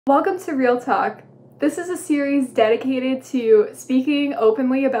Welcome to Real Talk. This is a series dedicated to speaking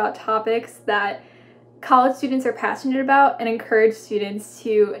openly about topics that college students are passionate about and encourage students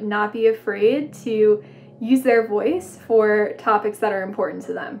to not be afraid to use their voice for topics that are important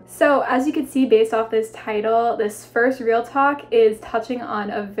to them. So as you can see based off this title, this first Real Talk is touching on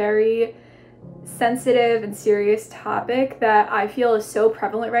a very sensitive and serious topic that I feel is so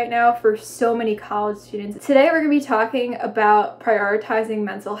prevalent right now for so many college students. Today we're going to be talking about prioritizing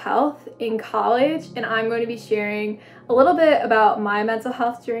mental health in college, and I'm going to be sharing a little bit about my mental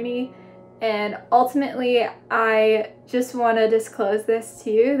health journey. And ultimately, I just want to disclose this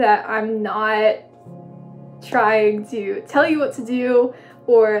to you that I'm not trying to tell you what to do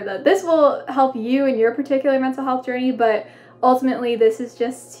or that this will help you in your particular mental health journey, but ultimately this is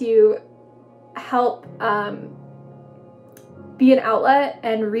just to help be an outlet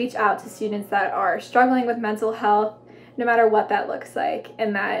and reach out to students that are struggling with mental health, no matter what that looks like,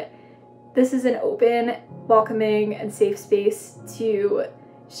 and that this is an open, welcoming, and safe space to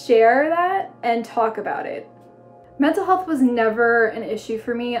share that and talk about it. Mental health was never an issue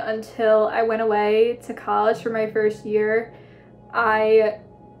for me until I went away to college for my first year. I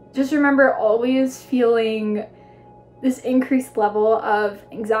just remember always feeling this increased level of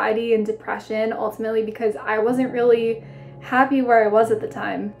anxiety and depression, ultimately because I wasn't really happy where I was at the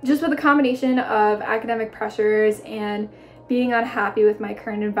time. Just with a combination of academic pressures and being unhappy with my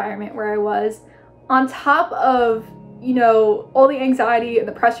current environment where I was, on top of, you know, all the anxiety and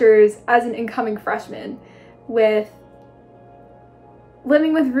the pressures as an incoming freshman, with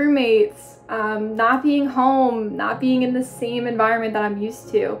living with roommates, not being home, not being in the same environment that I'm used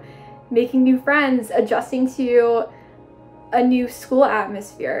to, making new friends, adjusting to a new school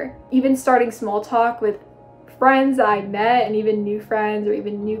atmosphere, even starting small talk with friends that I met and even new friends or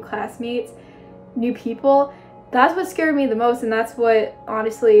even new classmates, new people. That's what scared me the most, and that's what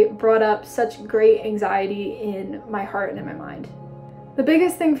honestly brought up such great anxiety in my heart and in my mind. The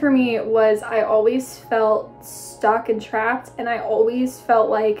biggest thing for me was I always felt stuck and trapped, and I always felt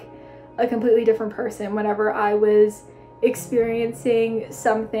like a completely different person whenever I was experiencing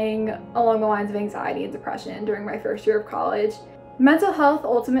something along the lines of anxiety and depression during my first year of college. Mental health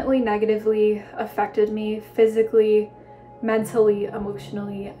ultimately negatively affected me physically, mentally,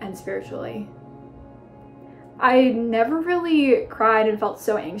 emotionally, and spiritually. I never really cried and felt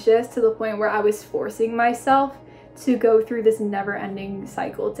so anxious to the point where I was forcing myself to go through this never-ending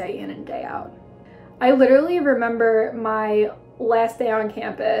cycle day in and day out. I literally remember my last day on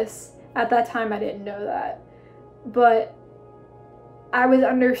campus. At that time, I didn't know that. But I was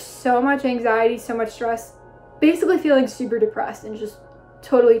under so much anxiety, so much stress, basically feeling super depressed and just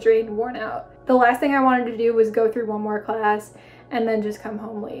totally drained and worn out. The last thing I wanted to do was go through one more class and then just come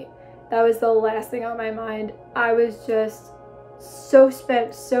home late. That was the last thing on my mind. I was just so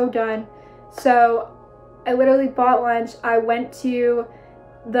spent, so done. So I literally bought lunch. I went to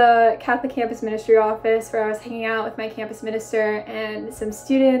the Catholic campus ministry office where I was hanging out with my campus minister and some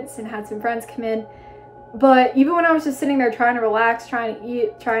students and had some friends come in. But even when I was just sitting there trying to relax, trying to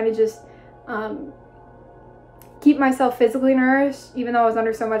eat, trying to just keep myself physically nourished, even though I was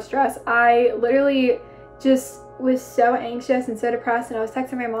under so much stress, I literally just was so anxious and so depressed, and I was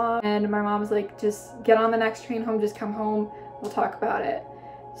texting my mom, and my mom was like, just get on the next train home, just come home, we'll talk about it.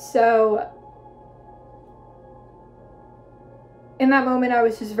 So in that moment, I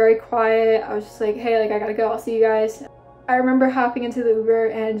was just very quiet. I was just like, hey, like, I gotta go, I'll see you guys. I remember hopping into the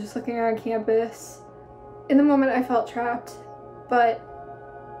Uber and just looking around campus. In the moment, I felt trapped, but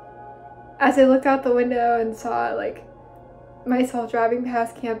as I looked out the window and saw like myself driving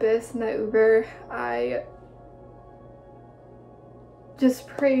past campus in that Uber, I just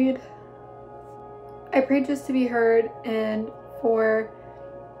prayed. I prayed just to be heard and for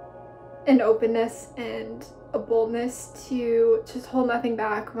an openness and a boldness to just hold nothing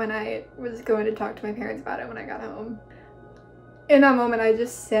back when I was going to talk to my parents about it when I got home. In that moment, I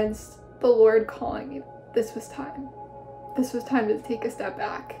just sensed the Lord calling me. This was time. This was time to take a step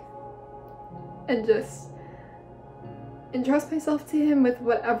back and just entrust myself to Him with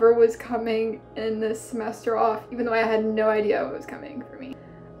whatever was coming in this semester off, even though I had no idea what was coming for me.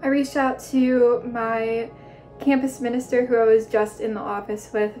 I reached out to my campus minister, who I was just in the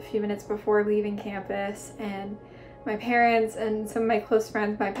office with a few minutes before leaving campus, and my parents and some of my close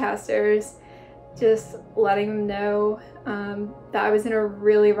friends, my pastors, just letting them know that I was in a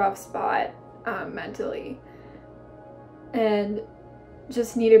really rough spot mentally and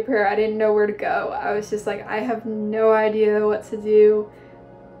just needed prayer. I didn't know where to go. I was just like, I have no idea what to do.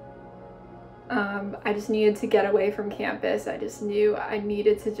 I just needed to get away from campus. I just knew I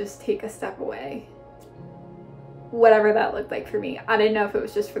needed to just take a step away. whatever that looked like for me. I didn't know if it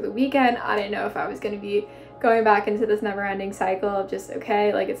was just for the weekend. I didn't know if I was going to be going back into this never-ending cycle of just,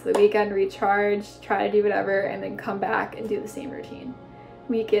 okay, like it's the weekend, recharge, try to do whatever, and then come back and do the same routine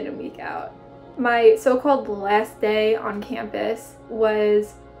week in and week out. My so-called last day on campus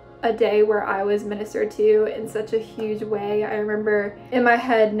was a day where I was ministered to in such a huge way. I remember in my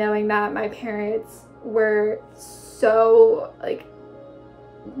head knowing that my parents were so like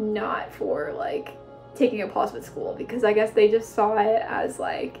not for like taking a pause with school, because I guess they just saw it as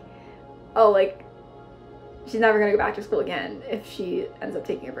like, oh, like she's never gonna go back to school again if she ends up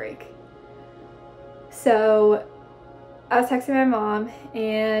taking a break. So I was texting my mom,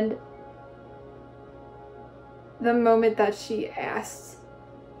 and the moment that she asked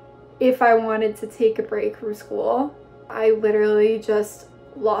if I wanted to take a break from school, I literally just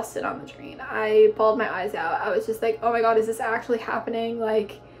lost it on the train. I bawled my eyes out. I was just like, oh my god, is this actually happening?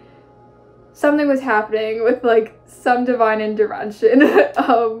 Like, something was happening with like some divine intervention.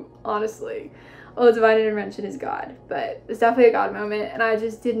 Honestly. Well, divine intervention is God, but it's definitely a God moment, and I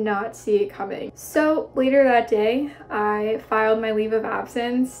just did not see it coming. So later that day, I filed my leave of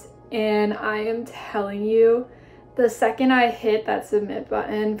absence, and I am telling you, the second I hit that submit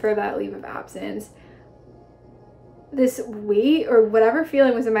button for that leave of absence, this weight or whatever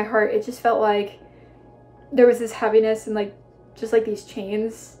feeling was in my heart, it just felt like there was this heaviness and like just like these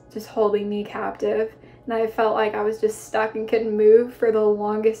chains just holding me captive. And I felt like I was just stuck and couldn't move for the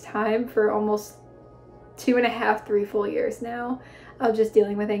longest time, for almost 2.5, 3 full years now of just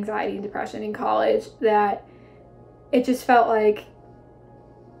dealing with anxiety and depression in college, that it just felt like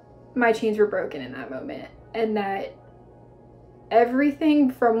my chains were broken in that moment, and that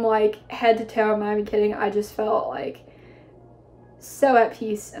everything from like head to toe, I'm not even kidding, I just felt like so at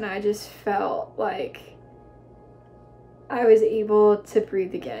peace, and I just felt like I was able to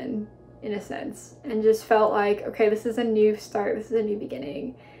breathe again in a sense, and just felt like, okay, this is a new start, this is a new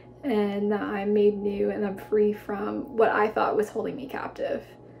beginning, and I'm made new, and I'm free from what I thought was holding me captive.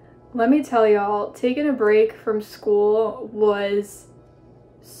 Let me tell y'all, taking a break from school was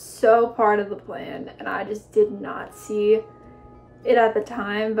so part of the plan, and I just did not see it at the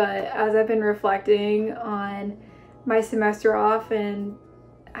time. But as I've been reflecting on my semester off and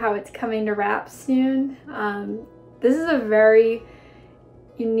how it's coming to wrap soon, this is a very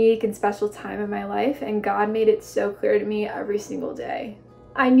unique and special time in my life, and God made it so clear to me every single day.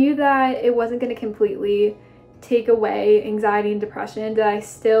 I knew that it wasn't going to completely take away anxiety and depression. Did I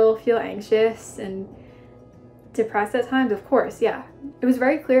still feel anxious and depressed at times? Of course, yeah. It was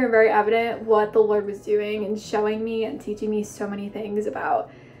very clear and very evident what the Lord was doing and showing me and teaching me so many things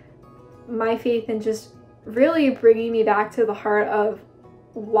about my faith, and just really bringing me back to the heart of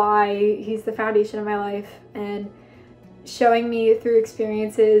why He's the foundation of my life, and showing me through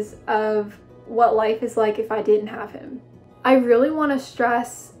experiences of what life is like if I didn't have Him. I really want to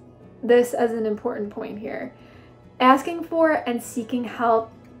stress this as an important point here. Asking for and seeking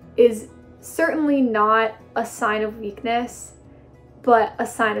help is certainly not a sign of weakness, but a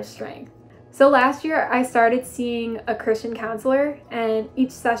sign of strength. So last year I started seeing a Christian counselor, and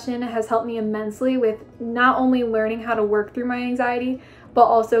each session has helped me immensely with not only learning how to work through my anxiety, but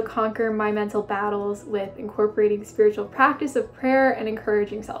also conquer my mental battles with incorporating spiritual practice of prayer and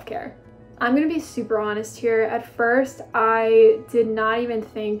encouraging self-care. I'm gonna be super honest here. At first, I did not even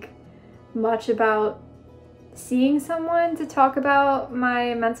think much about seeing someone to talk about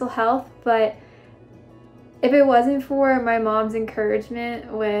my mental health, but if it wasn't for my mom's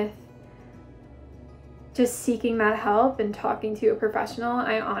encouragement with just seeking that help and talking to a professional,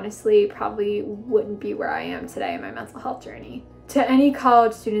 I honestly probably wouldn't be where I am today in my mental health journey. To any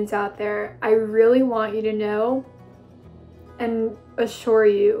college students out there, I really want you to know and assure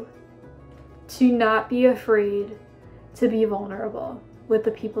you to not be afraid to be vulnerable with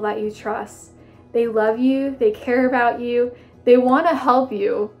the people that you trust. They love you, they care about you, they want to help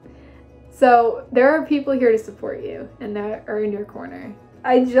you. So there are people here to support you and that are in your corner.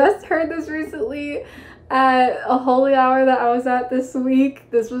 I just heard this recently at a holy hour that I was at this week.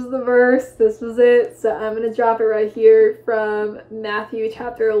 This was the verse, this was it. So I'm going to drop it right here from Matthew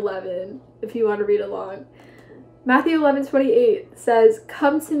chapter 11, if you want to read along. Matthew 11:28 says,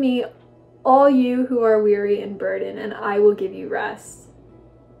 "Come to me, all you who are weary and burdened, and I will give you rest."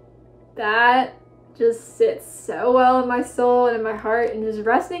 That just sits so well in my soul and in my heart, and just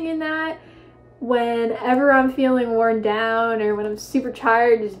resting in that whenever I'm feeling worn down, or when I'm super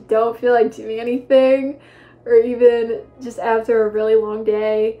tired, just don't feel like doing anything, or even just after a really long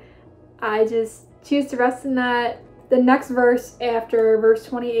day, I just choose to rest in that. The next verse after verse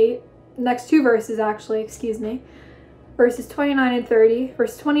 28, next two verses actually, excuse me, verses 29 and 30,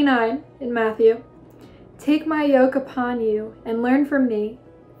 verse 29 in Matthew, Take my yoke upon you and learn from me,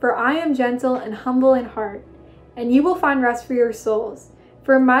 for I am gentle and humble in heart, and you will find rest for your souls.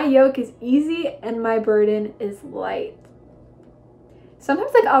 For my yoke is easy and my burden is light.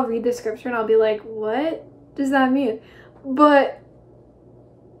 Sometimes I'll read the scripture and I'll be like, what does that mean? But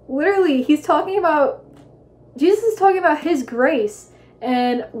literally Jesus is talking about his grace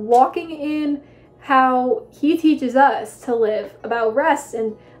and walking in how he teaches us to live, about rest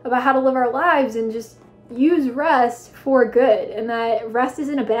and about how to live our lives and just use rest for good, and that rest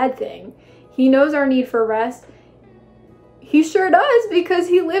isn't a bad thing. He knows our need for rest. He sure does, because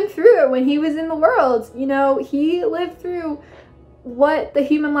he lived through it when he was in the world. He lived through what the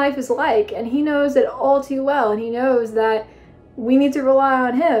human life is like, and he knows it all too well, and he knows that we need to rely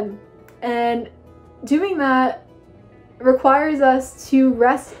on him. And doing that requires us to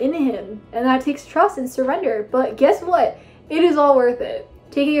rest in him, and that takes trust and surrender. But guess what? It is all worth it.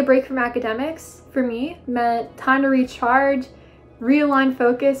 Taking a break from academics for me meant time to recharge, realign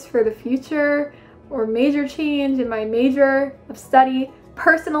focus for the future, or major change in my major of study,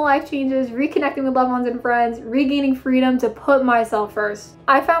 personal life changes, reconnecting with loved ones and friends, regaining freedom to put myself first.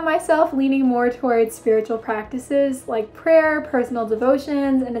 I found myself leaning more towards spiritual practices like prayer, personal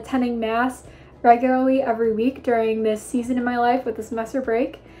devotions, and attending Mass regularly every week during this season in my life with the semester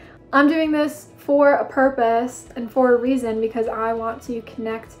break. I'm doing this for a purpose and for a reason, because I want to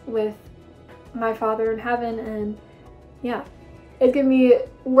connect with my Father in heaven, and yeah, it's gonna be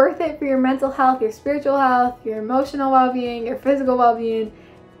worth it for your mental health, your spiritual health, your emotional well-being, your physical well-being,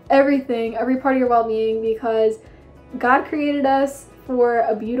 everything, every part of your well-being, because God created us for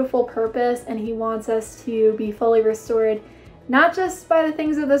a beautiful purpose, and he wants us to be fully restored, not just by the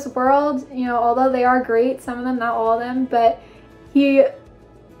things of this world, although they are great, some of them, not all of them, but he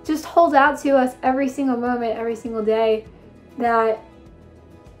just holds out to us every single moment, every single day, that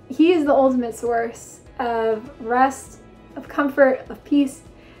he is the ultimate source of rest, of comfort, of peace,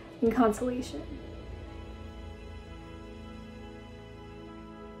 and consolation.